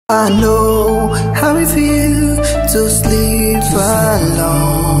I know how it feels to sleep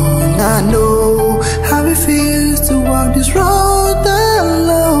alone. I know how it feels to walk this road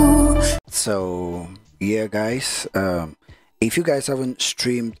alone. So yeah, guys, if you guys haven't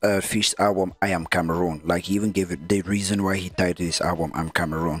streamed Fish's album I Am Cameroon, like he even gave it the reason why he titled his album I'm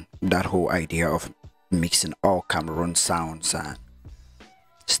Cameroon, that whole idea of mixing all Cameroon sounds and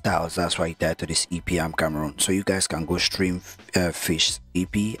styles, that's why he titled this EP I'm Cameroon. So you guys can go stream Fish's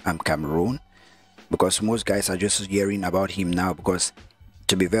EP I'm Cameroon, because most guys are just hearing about him now, because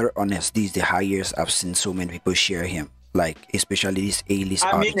to be very honest, this is the highest I've seen so many people share him, like especially this A-list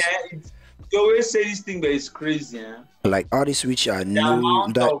artists. You always say this thing, but it's crazy, like artists which are new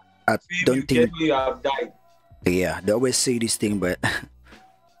that I don't think you have died. Yeah, they always say this thing, but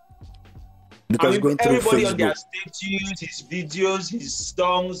because going through everybody Facebook, on their statues, his videos, his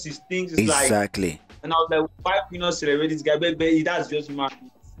songs, his things, it's exactly. Like, and I was like, why we not celebrate this guy? But that's just human.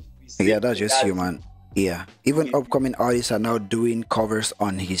 Yeah, that's just human. Yeah, even upcoming artists are now doing covers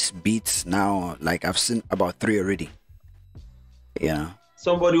on his beats now. Like I've seen about 3 already. Yeah.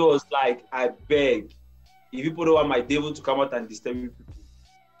 Somebody was like, I beg, if people don't want my devil to come out and disturb me,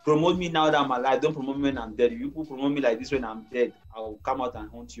 promote me now that I'm alive. Don't promote me when I'm dead. If people promote me like this when I'm dead, I will come out and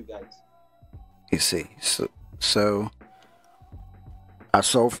haunt you guys. You see, so I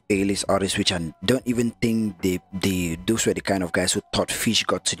saw A-list artists which I don't even think those were the kind of guys who thought Fish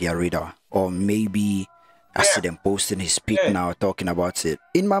got to their radar, or maybe I see them posting his pic now talking about it.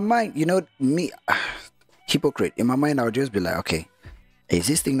 In my mind, you know me, hypocrite. In my mind, I would just be like, okay, is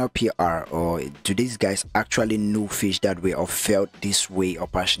this thing not PR, or do these guys actually know Fish that way, or felt this way, or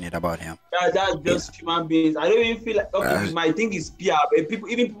passionate about him? That's just human beings. I don't even feel like, okay, you might think it's PR, but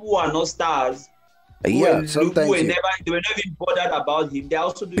even people who are not stars, sometimes they were not even bothered about him. They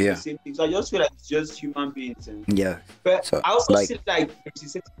also do the same thing. So I just feel like it's just human beings. Yeah. But so, I also see like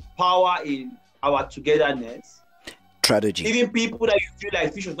power in our togetherness. Strategy. Even people that you feel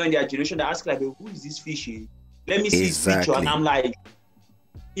like Fish was not in their generation, they ask like, who is this Fishy? Let me see his picture, and I'm like,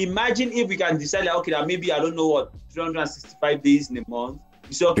 imagine if we can decide like, okay, that maybe I don't know what 365 days in a month.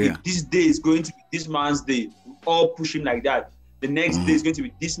 You say, okay, this day is going to be this man's day. We all push him like that. The next day is going to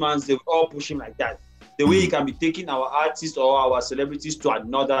be this man's day. We all push him like that. The way he can be taking our artists or our celebrities to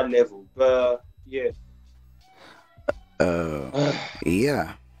another level. Yeah.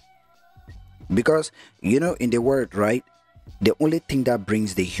 Yeah. Because, you know, in the world, right, the only thing that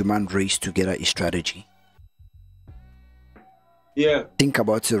brings the human race together is strategy. Yeah. Think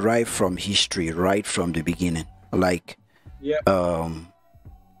about it right from history, right from the beginning. Like,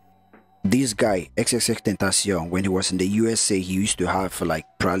 this guy, XXXTentacion, when he was in the USA, he used to have like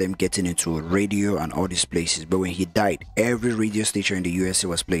problem getting into radio and all these places. But when he died, every radio station in the USA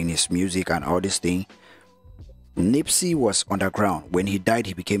was playing his music and all this thing. Nipsey was underground. When he died,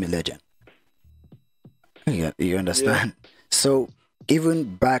 he became a legend. Yeah, you understand? Yeah. So even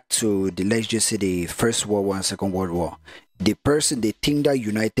back to the, let's just say the First World War and Second World War, the thing that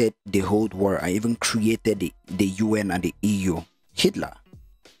united the whole world and even created the UN and the EU, Hitler.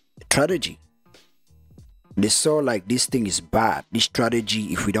 Strategy. They saw like this thing is bad. This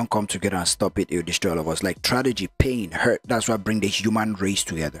strategy, if we don't come together and stop it, it will destroy all of us. Like strategy, pain, hurt. That's what bring the human race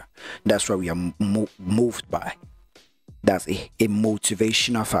together. That's what we are moved by. That's a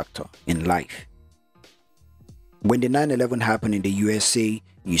motivational factor in life. When the 9/11 happened in the USA,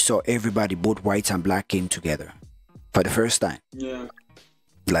 you saw everybody, both white and black, came together for the first time. Yeah.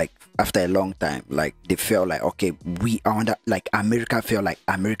 Like after a long time, like they felt like, okay, we are under, like America felt like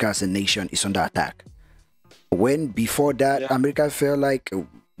America as a nation is under attack. When before that, America felt like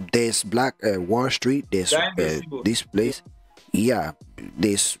there's Black Wall Street, there's this place,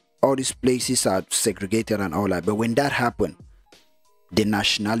 there's all these places are segregated and all that. But when that happened, the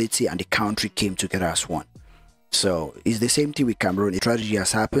nationality and the country came together as one. So it's the same thing with Cameroon. The tragedy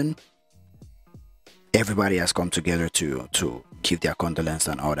has happened. Everybody has come together to give their condolence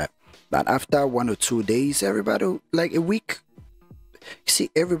and all that. But after 1 or 2 days, everybody, like a week, see,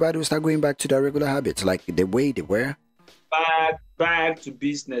 everybody will start going back to their regular habits, like the way they were. Back to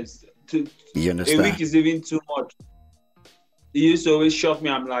business. You understand? A week is even too much. It used to always shock me.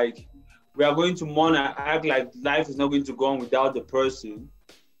 I'm like, we are going to mourn and act like life is not going to go on without the person.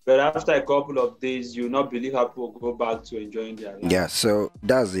 But after a couple of days, you'll not believe how people go back to enjoying their life. Yeah, so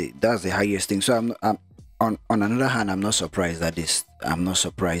that's the highest thing. So I'm on another hand, I'm not surprised that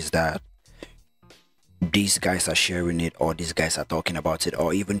these guys are sharing it, or these guys are talking about it,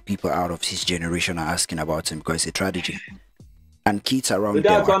 or even people out of his generation are asking about him, because it's a tragedy. And kids around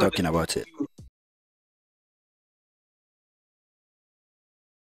them are talking about it.